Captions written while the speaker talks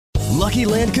Lucky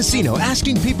Land Casino,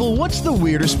 asking people, what's the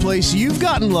weirdest place you've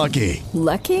gotten lucky?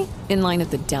 Lucky? In line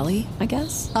at the deli, I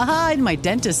guess? Aha, in my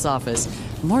dentist's office.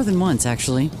 More than once,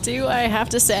 actually. Do I have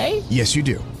to say? Yes, you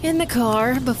do. In the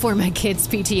car before my kids'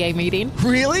 PTA meeting.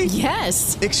 Really?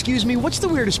 Yes. Excuse me, what's the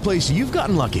weirdest place you've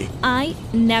gotten lucky? I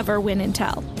never win and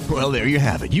tell. Well, there you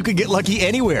have it. You can get lucky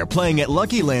anywhere, playing at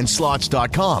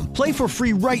LuckyLandSlots.com. Play for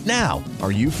free right now.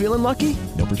 Are you feeling lucky?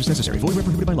 No purchase necessary. Void where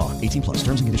prohibited by law. 18+.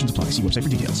 Terms and conditions apply. See website for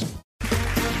details.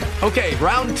 Okay,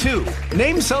 round two.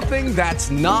 Name something that's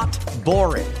not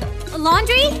boring. A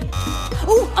laundry?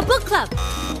 Ooh, a book club.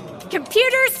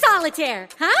 Computer solitaire,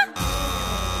 huh?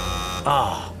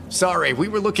 Ah, sorry, we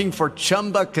were looking for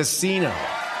Chumba Casino.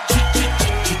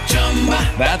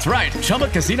 That's right,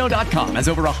 ChumbaCasino.com has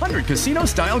over 100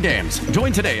 casino-style games.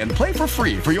 Join today and play for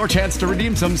free for your chance to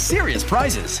redeem some serious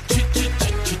prizes.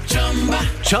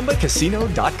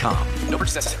 ChumbaCasino.com. No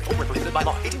purchase necessary. Void where prohibited by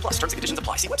law. 18+. Terms and conditions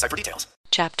apply. See website for details.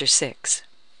 Chapter 6.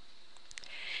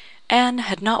 Anne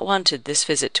had not wanted this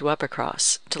visit to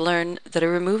Uppercross to learn that a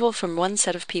removal from one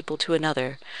set of people to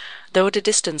another, though at a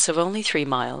distance of only 3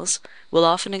 miles, will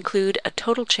often include a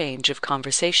total change of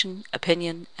conversation,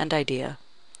 opinion, and idea.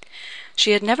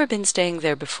 She had never been staying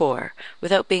there before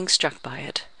without being struck by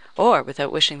it, or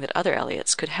without wishing that other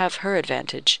Elliots could have her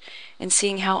advantage in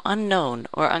seeing how unknown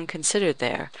or unconsidered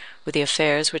there were the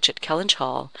affairs which at Kellynch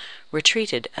Hall were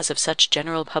treated as of such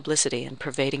general publicity and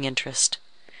pervading interest.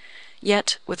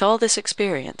 Yet, with all this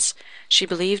experience, she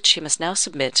believed she must now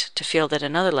submit to feel that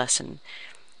another lesson,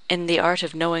 in the art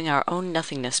of knowing our own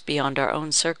nothingness beyond our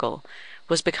own circle,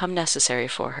 was become necessary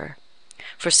for her.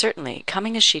 For certainly,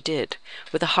 coming as she did,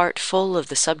 with a heart full of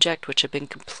the subject which had been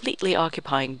completely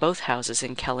occupying both houses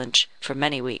in Kellynch for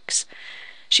many weeks,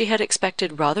 she had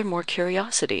expected rather more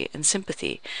curiosity and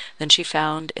sympathy than she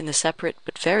found in the separate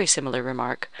but very similar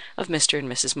remark of Mr. and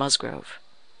Mrs. Musgrove.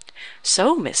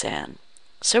 "So, Miss Anne,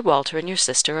 Sir Walter and your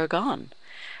sister are gone,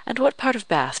 and what part of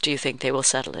Bath do you think they will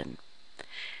settle in?"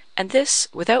 And this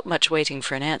without much waiting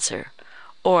for an answer,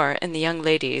 or in the young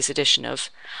lady's edition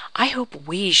of, "I hope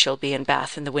we shall be in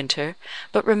Bath in the winter,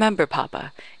 but remember,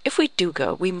 papa, if we do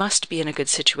go, we must be in a good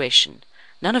situation.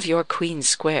 None of your Queen's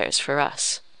Squares for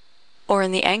us." Or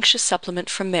in the anxious supplement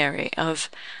from Mary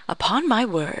of, "Upon my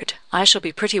word, I shall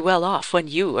be pretty well off when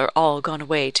you are all gone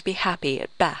away to be happy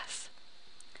at Bath."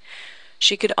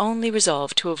 She could only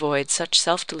resolve to avoid such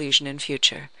self-delusion in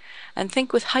future, and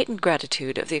think with heightened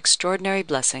gratitude of the extraordinary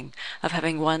blessing of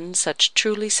having one such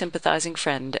truly sympathizing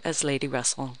friend as Lady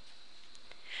Russell.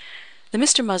 The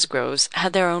Mr. Musgroves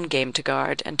had their own game to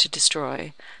guard and to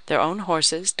destroy, their own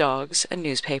horses, dogs, and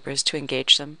newspapers to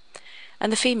engage them,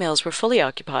 and the females were fully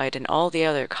occupied in all the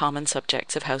other common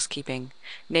subjects of housekeeping,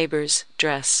 neighbours,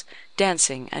 dress,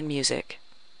 dancing, and music.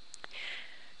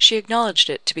 She acknowledged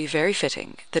it to be very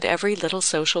fitting that every little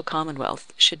social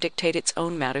commonwealth should dictate its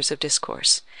own matters of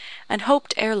discourse, and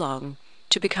hoped ere long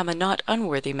to become a not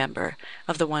unworthy member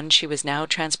of the one she was now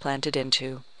transplanted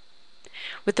into.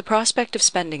 With the prospect of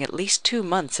spending at least 2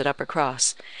 months at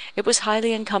Uppercross, it was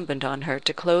highly incumbent on her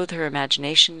to clothe her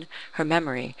imagination, her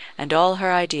memory, and all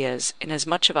her ideas in as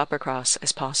much of Uppercross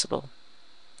as possible.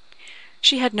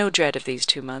 She had no dread of these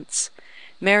 2 months.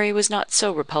 Mary was not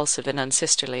so repulsive and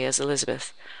unsisterly as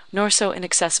Elizabeth, nor so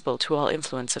inaccessible to all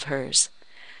influence of hers.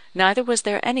 Neither was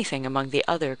there anything among the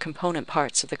other component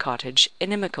parts of the cottage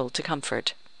inimical to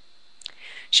comfort.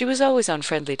 She was always on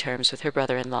friendly terms with her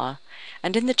brother-in-law,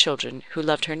 and in the children, who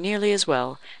loved her nearly as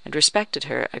well, and respected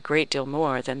her a great deal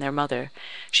more than their mother,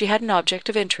 she had an object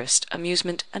of interest,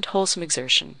 amusement, and wholesome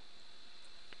exertion.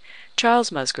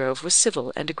 Charles Musgrove was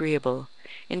civil and agreeable.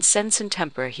 In sense and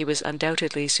temper he was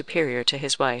undoubtedly superior to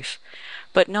his wife,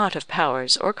 but not of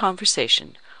powers or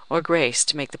conversation or grace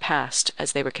to make the past,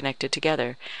 as they were connected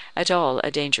together, at all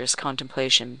a dangerous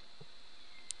contemplation.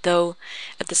 Though,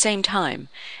 at the same time,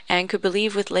 Anne could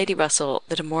believe with Lady Russell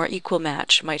that a more equal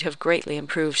match might have greatly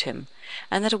improved him,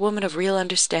 and that a woman of real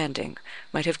understanding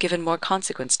might have given more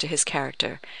consequence to his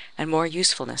character, and more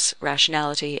usefulness,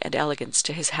 rationality, and elegance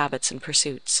to his habits and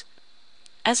pursuits.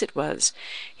 As it was,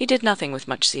 he did nothing with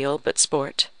much zeal but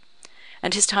sport,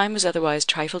 and his time was otherwise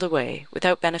trifled away,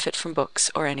 without benefit from books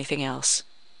or anything else.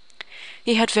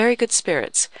 He had very good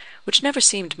spirits, which never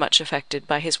seemed much affected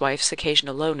by his wife's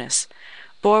occasional lowness,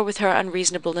 bore with her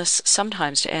unreasonableness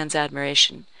sometimes to Anne's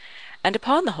admiration, and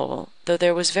upon the whole, though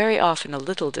there was very often a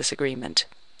little disagreement,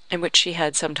 in which she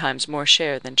had sometimes more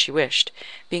share than she wished,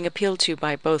 being appealed to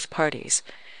by both parties,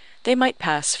 they might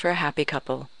pass for a happy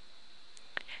couple.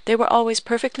 They were always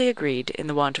perfectly agreed in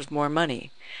the want of more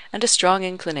money, and a strong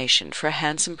inclination for a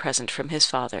handsome present from his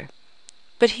father.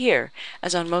 But here,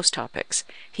 as on most topics,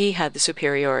 he had the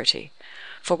superiority,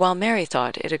 for while Mary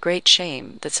thought it a great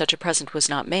shame that such a present was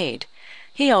not made,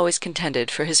 he always contended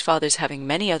for his father's having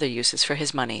many other uses for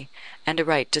his money, and a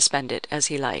right to spend it as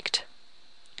he liked.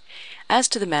 As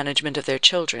to the management of their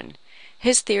children,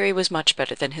 his theory was much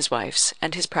better than his wife's,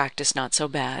 and his practice not so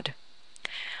bad.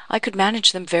 "I could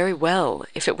manage them very well,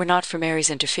 if it were not for Mary's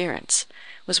interference,"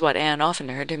 was what Anne often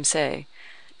heard him say,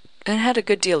 and had a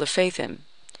good deal of faith in.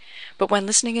 But when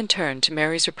listening in turn to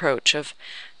Mary's reproach of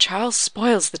 "Charles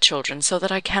spoils the children so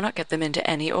that I cannot get them into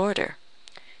any order,"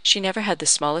 she never had the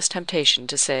smallest temptation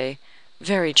to say,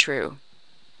 "Very true."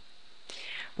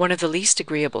 One of the least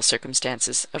agreeable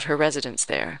circumstances of her residence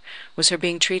there was her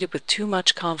being treated with too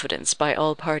much confidence by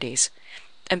all parties,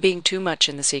 and being too much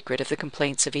in the secret of the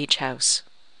complaints of each house.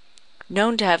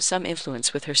 Known to have some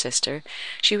influence with her sister,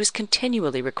 she was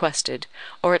continually requested,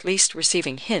 or at least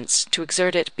receiving hints, to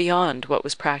exert it beyond what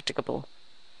was practicable.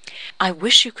 "I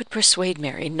wish you could persuade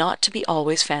Mary not to be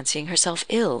always fancying herself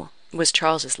ill," was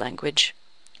Charles's language.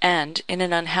 And, in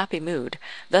an unhappy mood,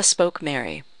 thus spoke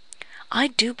Mary: "I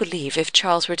do believe if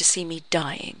Charles were to see me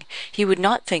dying, he would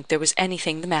not think there was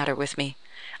anything the matter with me.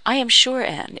 I am sure,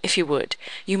 Anne, if you would,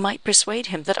 you might persuade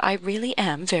him that I really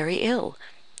am very ill,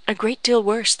 a great deal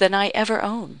worse than I ever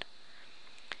own."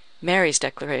 Mary's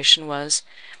declaration was,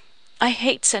 "I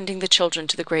hate sending the children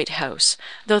to the great house,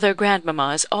 though their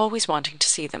grandmamma is always wanting to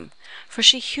see them, for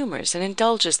she humours and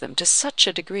indulges them to such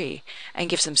a degree, and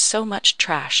gives them so much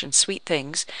trash and sweet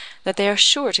things, that they are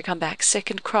sure to come back sick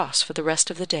and cross for the rest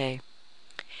of the day."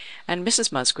 And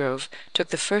Mrs. Musgrove took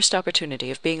the first opportunity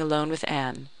of being alone with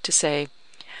Anne, to say,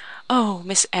 "Oh,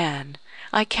 Miss Anne,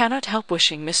 I cannot help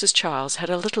wishing Mrs. Charles had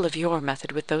a little of your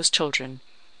method with those children.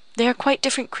 They are quite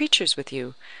different creatures with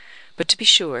you, but to be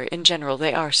sure, in general,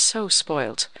 they are so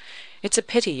spoilt. It's a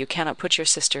pity you cannot put your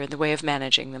sister in the way of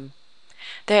managing them.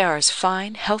 They are as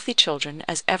fine, healthy children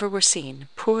as ever were seen,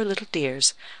 poor little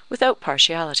dears, without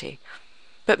partiality.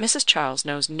 But Mrs. Charles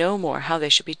knows no more how they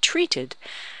should be treated.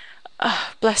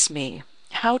 Ah, bless me,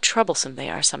 how troublesome they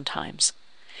are sometimes!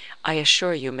 I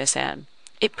assure you, Miss Anne,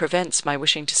 it prevents my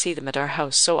wishing to see them at our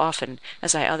house so often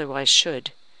as I otherwise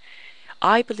should.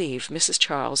 I believe Mrs.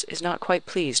 Charles is not quite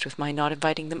pleased with my not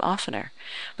inviting them oftener,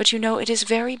 but you know it is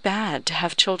very bad to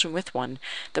have children with one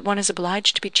that one is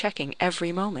obliged to be checking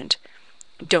every moment.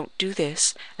 Don't do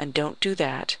this, and don't do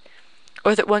that,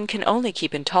 or that one can only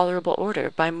keep in tolerable order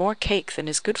by more cake than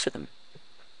is good for them."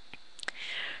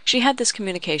 She had this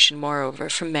communication, moreover,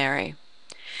 from Mary: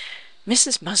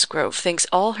 "Mrs. Musgrove thinks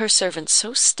all her servants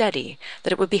so steady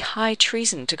that it would be high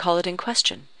treason to call it in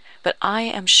question. But I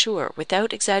am sure,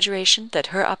 without exaggeration, that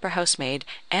her upper housemaid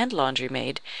and laundry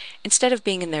maid, instead of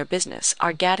being in their business,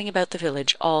 are gadding about the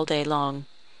village all day long.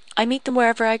 I meet them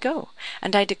wherever I go,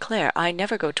 and I declare I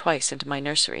never go twice into my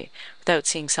nursery without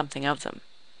seeing something of them.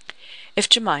 If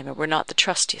Jemima were not the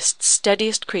trustiest,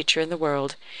 steadiest creature in the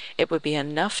world, it would be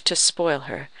enough to spoil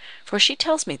her, for she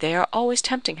tells me they are always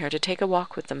tempting her to take a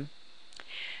walk with them."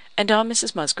 And on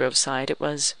Mrs. Musgrove's side it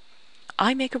was,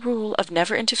 "I make a rule of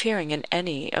never interfering in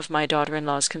any of my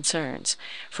daughter-in-law's concerns,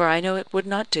 for I know it would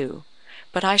not do.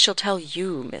 But I shall tell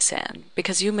you, Miss Anne,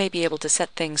 because you may be able to set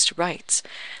things to rights,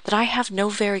 that I have no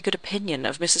very good opinion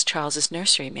of Mrs. Charles's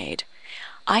nursery maid.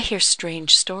 I hear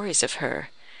strange stories of her.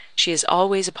 She is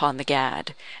always upon the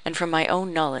gad, and from my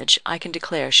own knowledge I can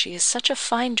declare she is such a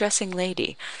fine dressing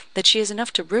lady that she is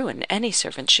enough to ruin any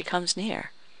servant she comes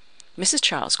near. Mrs.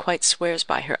 Charles quite swears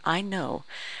by her, I know,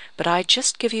 but I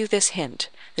just give you this hint,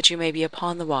 that you may be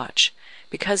upon the watch,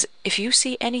 because if you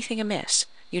see anything amiss,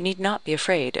 you need not be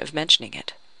afraid of mentioning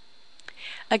it."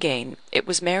 Again, it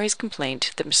was Mary's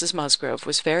complaint that Mrs. Musgrove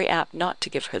was very apt not to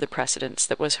give her the precedence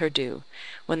that was her due,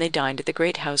 when they dined at the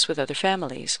great house with other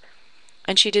families,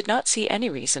 and she did not see any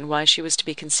reason why she was to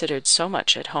be considered so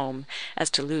much at home as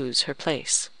to lose her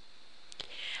place.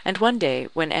 And one day,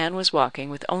 when Anne was walking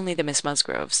with only the Miss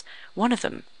Musgroves, one of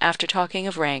them, after talking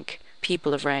of rank,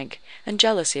 people of rank, and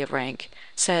jealousy of rank,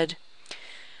 said,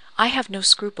 "I have no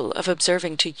scruple of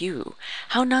observing to you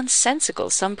how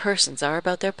nonsensical some persons are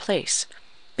about their place,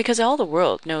 because all the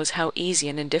world knows how easy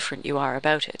and indifferent you are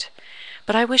about it.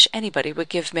 But I wish anybody would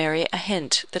give Mary a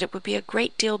hint that it would be a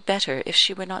great deal better if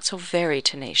she were not so very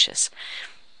tenacious,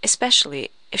 especially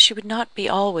if she would not be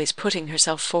always putting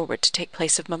herself forward to take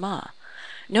place of mamma.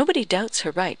 Nobody doubts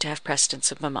her right to have precedence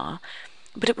of mamma,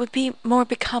 but it would be more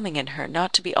becoming in her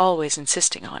not to be always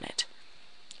insisting on it.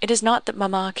 It is not that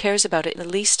mamma cares about it the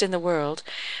least in the world,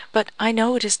 but I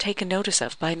know it is taken notice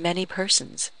of by many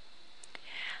persons."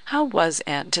 How was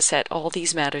Anne to set all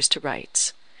these matters to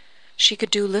rights? She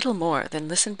could do little more than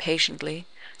listen patiently,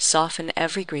 soften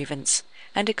every grievance,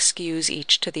 and excuse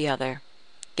each to the other.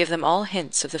 give them all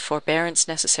hints of the forbearance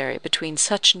necessary between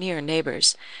such near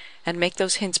neighbours, and make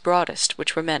those hints broadest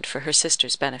which were meant for her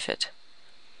sister's benefit.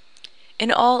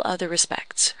 In all other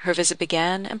respects, her visit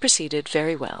began and proceeded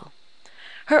very well.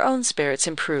 Her own spirits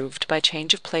improved by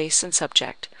change of place and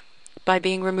subject, by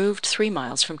being removed 3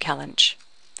 miles from Kellynch.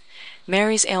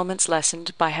 Mary's ailments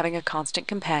lessened by having a constant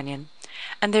companion,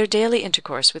 and their daily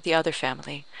intercourse with the other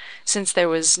family, since there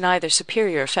was neither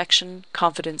superior affection,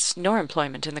 confidence, nor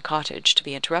employment in the cottage to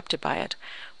be interrupted by it,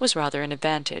 was rather an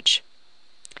advantage.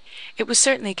 It was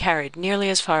certainly carried nearly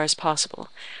as far as possible,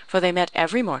 for they met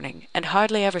every morning, and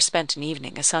hardly ever spent an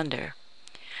evening asunder.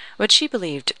 But she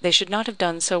believed they should not have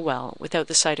done so well without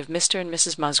the sight of Mr. and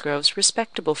Mrs. Musgrove's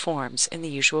respectable forms in the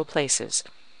usual places,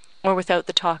 or without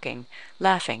the talking,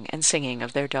 laughing, and singing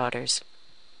of their daughters.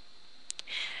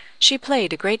 She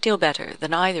played a great deal better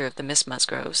than either of the Miss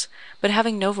Musgroves, but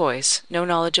having no voice, no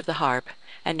knowledge of the harp,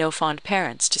 and no fond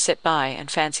parents to sit by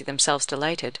and fancy themselves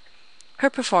delighted, her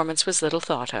performance was little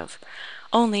thought of,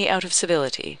 only out of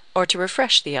civility, or to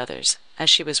refresh the others, as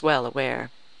she was well aware.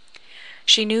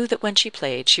 She knew that when she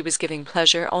played she was giving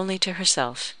pleasure only to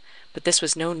herself, but this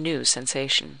was no new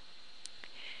sensation.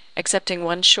 Excepting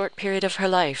one short period of her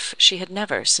life, she had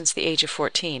never, since the age of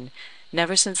 14,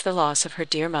 never since the loss of her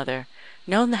dear mother,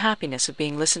 known the happiness of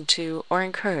being listened to or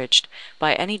encouraged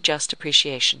by any just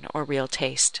appreciation or real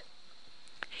taste.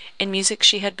 In music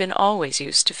she had been always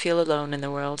used to feel alone in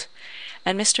the world,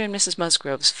 and Mr. and Mrs.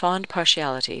 Musgrove's fond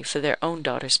partiality for their own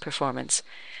daughter's performance,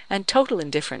 and total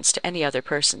indifference to any other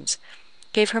person's,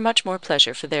 gave her much more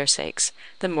pleasure for their sakes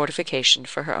than mortification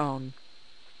for her own.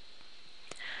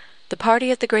 The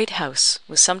party at the great house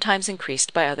was sometimes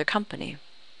increased by other company.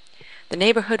 The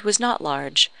neighbourhood was not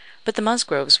large, but the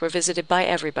Musgroves were visited by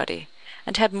everybody,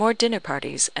 and had more dinner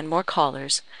parties and more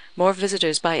callers, more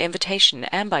visitors by invitation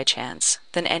and by chance,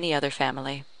 than any other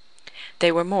family.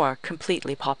 They were more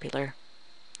completely popular.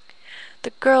 The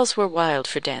girls were wild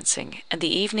for dancing, and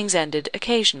the evenings ended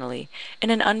occasionally in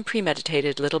an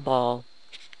unpremeditated little ball.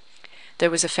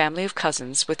 There was a family of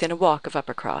cousins within a walk of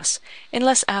Uppercross, in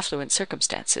less affluent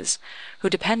circumstances, who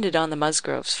depended on the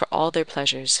Musgroves for all their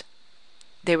pleasures.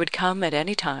 They would come at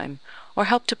any time, or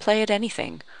help to play at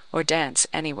anything, or dance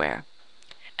anywhere;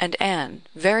 and Anne,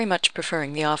 very much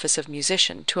preferring the office of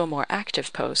musician to a more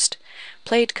active post,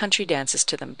 played country dances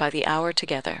to them by the hour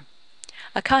together,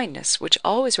 a kindness which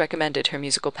always recommended her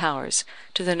musical powers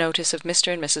to the notice of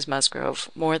Mr. and Mrs. Musgrove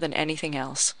more than anything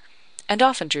else, and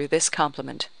often drew this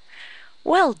compliment: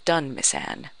 "Well done, Miss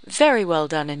Anne, very well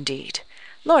done indeed.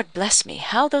 Lord bless me,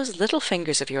 how those little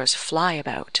fingers of yours fly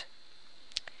about!"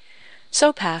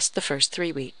 So passed the first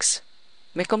 3 weeks.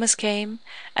 Michaelmas came,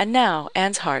 and now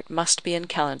Anne's heart must be in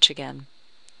Kellynch again.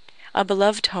 A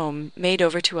beloved home made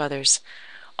over to others,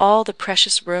 all the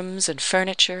precious rooms and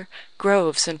furniture,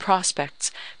 groves and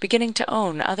prospects, beginning to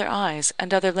own other eyes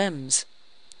and other limbs.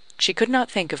 She could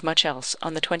not think of much else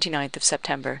on the 29th of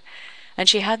September, and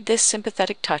she had this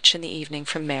sympathetic touch in the evening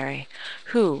from Mary,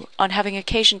 who, on having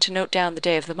occasion to note down the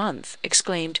day of the month,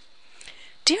 exclaimed,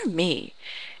 "Dear me!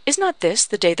 Is not this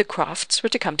the day the Crofts were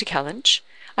to come to Kellynch?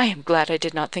 I am glad I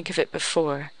did not think of it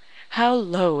before. How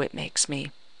low it makes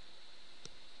me!"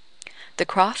 The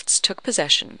Crofts took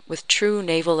possession with true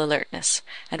naval alertness,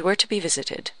 and were to be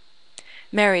visited.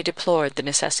 Mary deplored the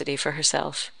necessity for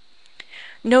herself.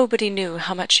 Nobody knew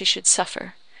how much she should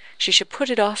suffer. She should put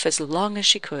it off as long as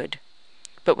she could,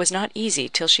 but was not easy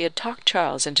till she had talked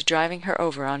Charles into driving her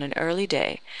over on an early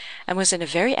day, and was in a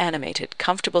very animated,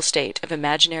 comfortable state of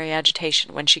imaginary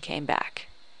agitation when she came back.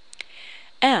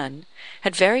 Anne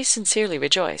had very sincerely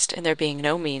rejoiced in there being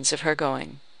no means of her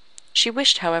going. She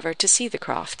wished, however, to see the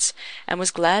Crofts, and was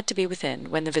glad to be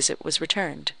within when the visit was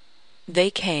returned.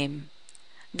 They came.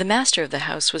 The master of the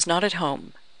house was not at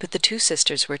home, but the 2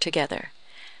 sisters were together,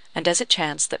 and as it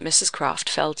chanced that Mrs. Croft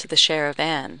fell to the share of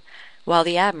Anne, while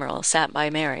the Admiral sat by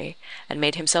Mary, and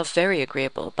made himself very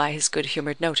agreeable by his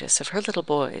good-humoured notice of her little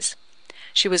boys,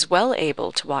 she was well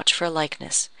able to watch for a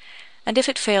likeness, and if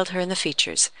it failed her in the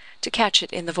features, to catch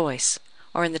it in the voice,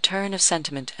 or in the turn of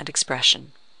sentiment and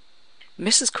expression.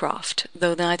 Mrs. Croft,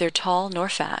 though neither tall nor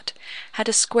fat, had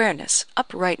a squareness,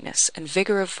 uprightness, and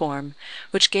vigour of form,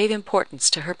 which gave importance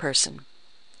to her person.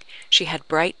 She had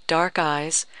bright dark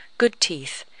eyes, good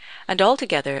teeth, and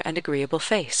altogether an agreeable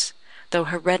face, though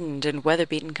her reddened and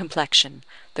weather-beaten complexion,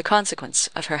 the consequence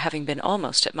of her having been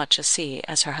almost as much at sea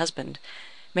as her husband,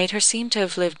 made her seem to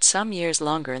have lived some years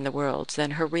longer in the world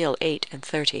than her real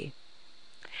 38.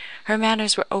 Her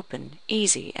manners were open,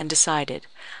 easy, and decided,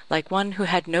 like one who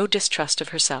had no distrust of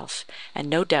herself, and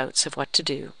no doubts of what to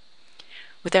do,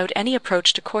 without any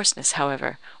approach to coarseness,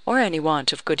 however, or any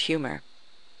want of good humour.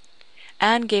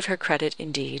 Anne gave her credit,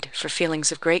 indeed, for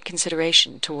feelings of great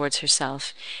consideration towards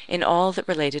herself in all that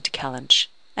related to Kellynch,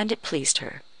 and it pleased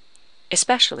her,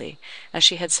 especially as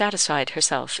she had satisfied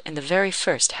herself in the very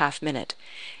first half-minute,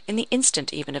 in the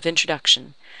instant even of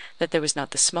introduction, that there was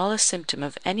not the smallest symptom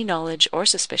of any knowledge or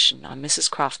suspicion on Mrs.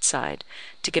 Croft's side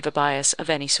to give a bias of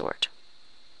any sort.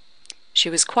 She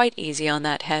was quite easy on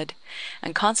that head,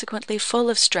 and consequently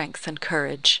full of strength and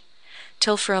courage,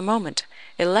 till for a moment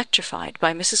electrified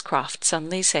by Mrs. Croft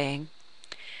suddenly saying,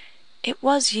 "It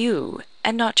was you,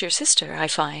 and not your sister, I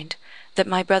find, that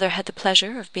my brother had the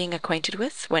pleasure of being acquainted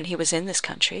with when he was in this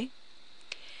country."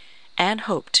 Anne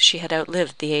hoped she had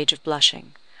outlived the age of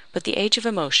blushing, but the age of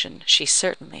emotion she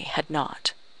certainly had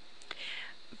not.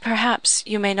 "Perhaps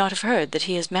you may not have heard that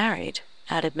he is married,"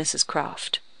 added Mrs.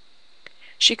 Croft.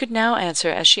 She could now answer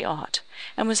as she ought,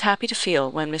 and was happy to feel,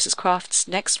 when Mrs. Croft's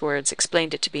next words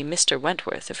explained it to be Mr.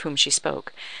 Wentworth of whom she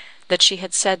spoke, that she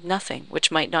had said nothing which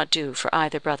might not do for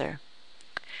either brother.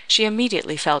 She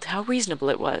immediately felt how reasonable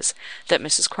it was that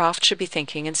Mrs. Croft should be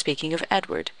thinking and speaking of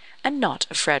Edward, and not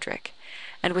of Frederick,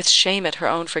 and with shame at her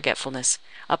own forgetfulness,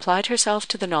 applied herself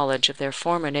to the knowledge of their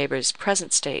former neighbour's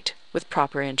present state with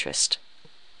proper interest.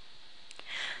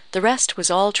 The rest was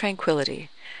all tranquillity,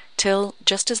 till,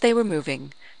 just as they were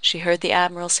moving, she heard the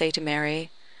Admiral say to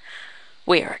Mary,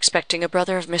 "We are expecting a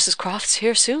brother of Mrs. Croft's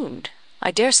here soon.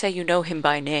 I dare say you know him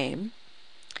by name."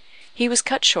 He was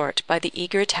cut short by the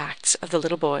eager attacks of the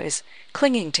little boys,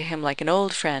 clinging to him like an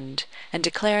old friend, and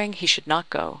declaring he should not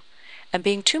go, and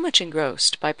being too much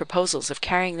engrossed by proposals of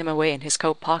carrying them away in his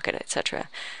coat pocket, etc.,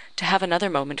 to have another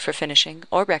moment for finishing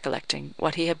or recollecting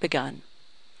what he had begun.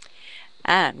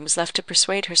 Anne was left to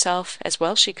persuade herself, as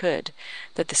well she could,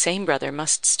 that the same brother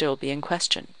must still be in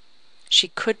question. She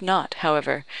could not,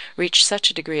 however, reach such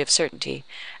a degree of certainty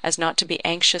as not to be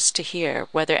anxious to hear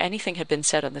whether anything had been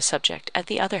said on the subject at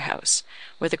the other house,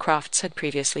 where the Crofts had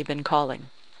previously been calling.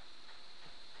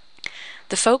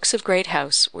 The folks of Great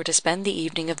House were to spend the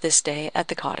evening of this day at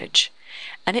the cottage,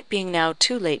 and it being now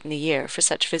too late in the year for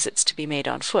such visits to be made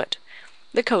on foot,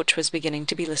 the coach was beginning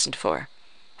to be listened for,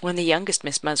 when the youngest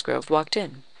Miss Musgrove walked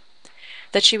in.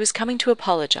 That she was coming to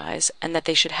apologize, and that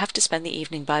they should have to spend the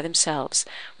evening by themselves,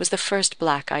 was the first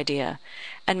black idea,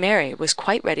 and Mary was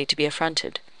quite ready to be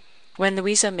affronted, when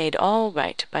Louisa made all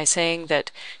right by saying that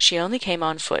she only came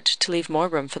on foot to leave more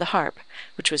room for the harp,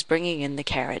 which was bringing in the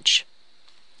carriage.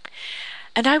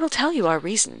 "And I will tell you our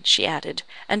reason," she added,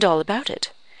 "and all about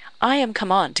it. I am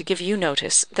come on to give you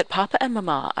notice that papa and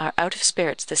mamma are out of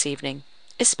spirits this evening,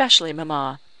 especially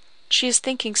mamma. She is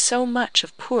thinking so much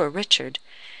of poor Richard,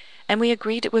 and we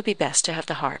agreed it would be best to have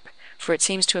the harp, for it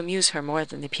seems to amuse her more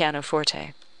than the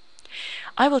pianoforte.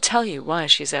 I will tell you why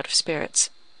she is out of spirits.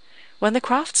 When the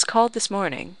Crofts called this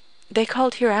morning, they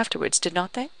called here afterwards, did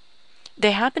not they?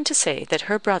 They happened to say that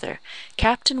her brother,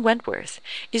 Captain Wentworth,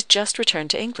 is just returned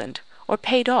to England, or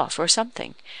paid off, or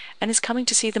something, and is coming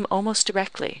to see them almost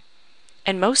directly.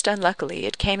 And most unluckily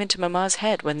it came into mamma's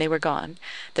head when they were gone,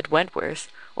 that Wentworth,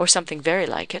 or something very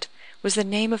like it, was the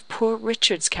name of poor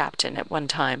Richard's captain at one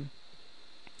time.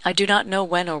 I do not know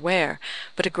when or where,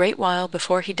 but a great while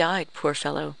before he died, poor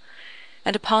fellow.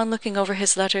 And upon looking over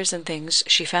his letters and things,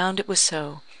 she found it was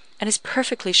so, and is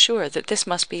perfectly sure that this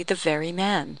must be the very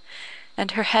man,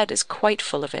 and her head is quite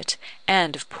full of it,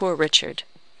 and of poor Richard.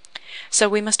 So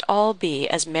we must all be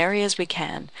as merry as we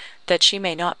can, that she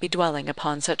may not be dwelling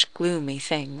upon such gloomy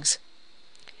things."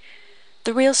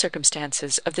 The real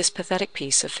circumstances of this pathetic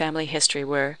piece of family history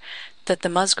were, that the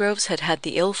Musgroves had had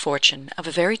the ill fortune of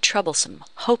a very troublesome,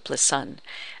 hopeless son,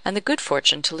 and the good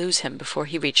fortune to lose him before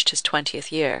he reached his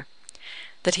 20th year;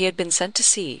 that he had been sent to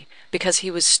sea because he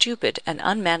was stupid and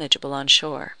unmanageable on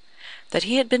shore; that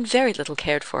he had been very little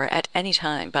cared for at any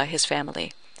time by his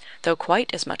family, though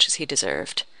quite as much as he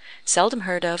deserved, seldom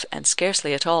heard of, and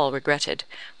scarcely at all regretted,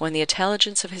 when the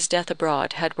intelligence of his death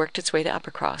abroad had worked its way to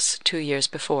Uppercross 2 years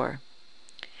before.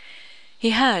 He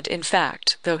had, in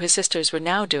fact, though his sisters were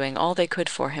now doing all they could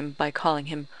for him by calling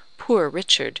him poor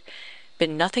Richard,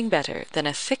 been nothing better than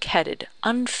a thick-headed,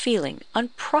 unfeeling,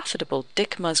 unprofitable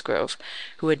Dick Musgrove,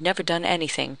 who had never done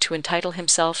anything to entitle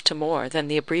himself to more than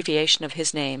the abbreviation of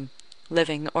his name,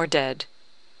 living or dead.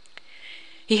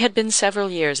 He had been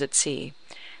several years at sea,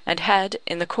 and had,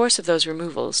 in the course of those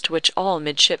removals to which all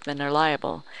midshipmen are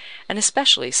liable, and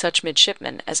especially such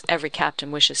midshipmen as every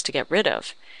captain wishes to get rid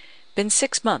of, been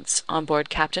 6 months on board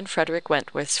Captain Frederick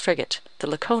Wentworth's frigate, the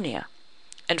Laconia,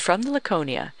 and from the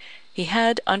Laconia he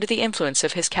had, under the influence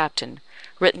of his captain,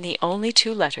 written the only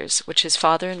 2 letters which his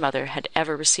father and mother had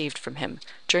ever received from him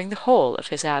during the whole of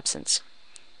his absence;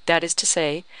 that is to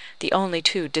say, the only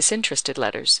 2 disinterested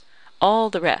letters, All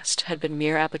the rest had been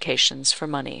mere applications for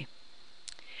money.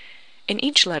 In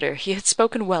each letter he had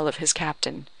spoken well of his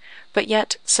captain, but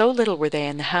yet so little were they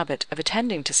in the habit of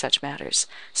attending to such matters,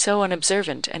 so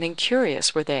unobservant and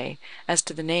incurious were they as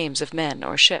to the names of men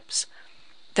or ships,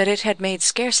 that it had made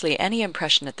scarcely any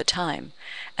impression at the time,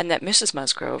 and that Mrs.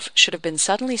 Musgrove should have been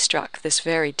suddenly struck this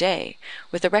very day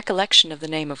with the recollection of the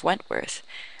name of Wentworth,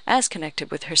 as connected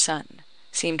with her son,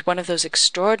 seemed one of those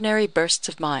extraordinary bursts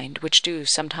of mind which do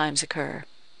sometimes occur.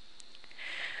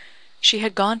 She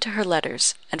had gone to her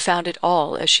letters, and found it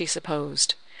all as she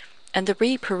supposed, and the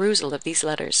re-perusal of these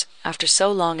letters, after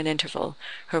so long an interval,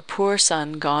 her poor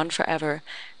son gone for ever,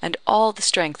 and all the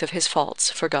strength of his faults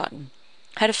forgotten,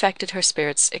 had affected her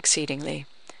spirits exceedingly,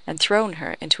 and thrown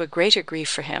her into a greater grief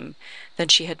for him than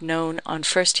she had known on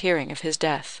first hearing of his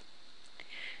death.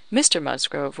 Mr.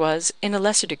 Musgrove was, in a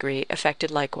lesser degree, affected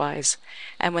likewise,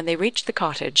 and when they reached the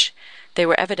cottage, they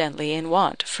were evidently in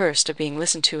want first of being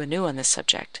listened to anew on this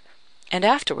subject, and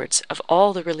afterwards of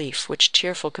all the relief which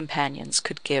cheerful companions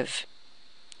could give.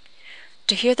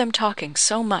 To hear them talking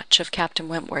so much of Captain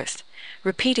Wentworth,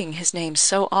 repeating his name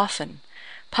so often,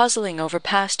 puzzling over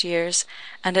past years,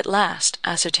 and at last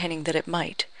ascertaining that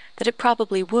it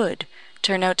probably would,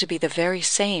 turn out to be the very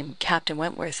same Captain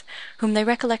Wentworth whom they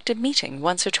recollected meeting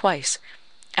once or twice,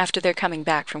 after their coming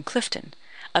back from Clifton,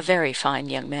 a very fine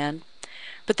young man,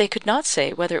 but they could not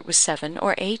say whether it was 7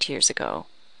 or 8 years ago,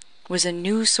 was a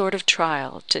new sort of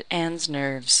trial to Anne's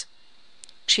nerves.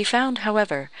 She found,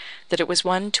 however, that it was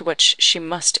one to which she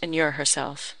must inure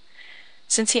herself.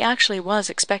 Since he actually was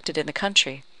expected in the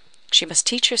country, she must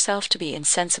teach herself to be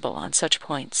insensible on such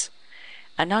points.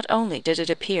 And not only did it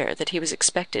appear that he was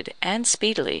expected, and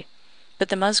speedily, but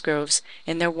the Musgroves,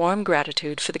 in their warm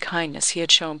gratitude for the kindness he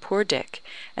had shown poor Dick,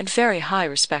 and very high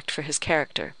respect for his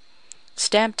character,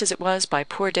 stamped as it was by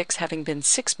poor Dick's having been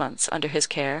 6 months under his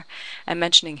care, and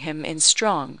mentioning him in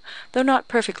strong, though not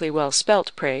perfectly well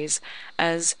spelt praise,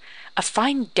 as "a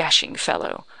fine dashing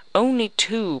fellow, only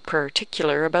too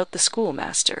particular about the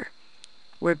schoolmaster,"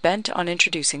 were bent on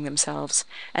introducing themselves,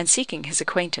 and seeking his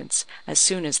acquaintance as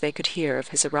soon as they could hear of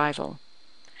his arrival.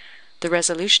 The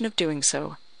resolution of doing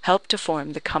so helped to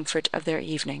form the comfort of their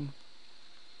evening.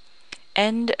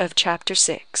 End of chapter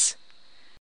 6.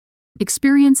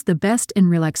 Experience the best in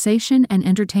relaxation and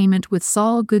entertainment with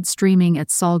Saul Good streaming at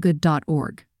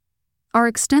saulgood.org. Our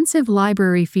extensive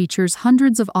library features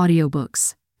hundreds of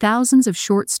audiobooks, thousands of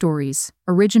short stories,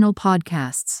 original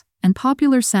podcasts, and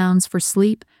popular sounds for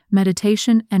sleep,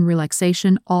 meditation, and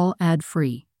relaxation, all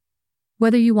ad-free.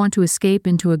 Whether you want to escape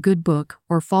into a good book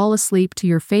or fall asleep to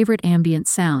your favorite ambient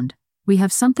sound, we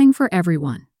have something for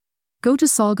everyone. Go to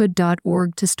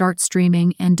saulgood.org to start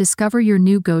streaming and discover your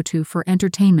new go-to for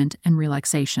entertainment and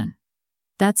relaxation.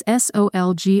 That's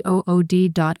SOLGOOD.org.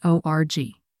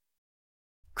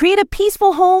 Create a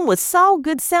peaceful home with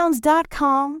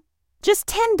SaulGoodSounds.com. Just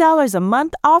 $10 a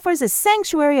month offers a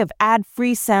sanctuary of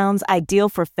ad-free sounds ideal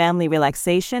for family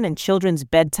relaxation and children's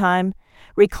bedtime.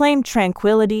 Reclaim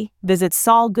tranquility. Visit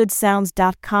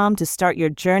SaulGoodSounds.com to start your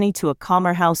journey to a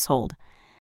calmer household.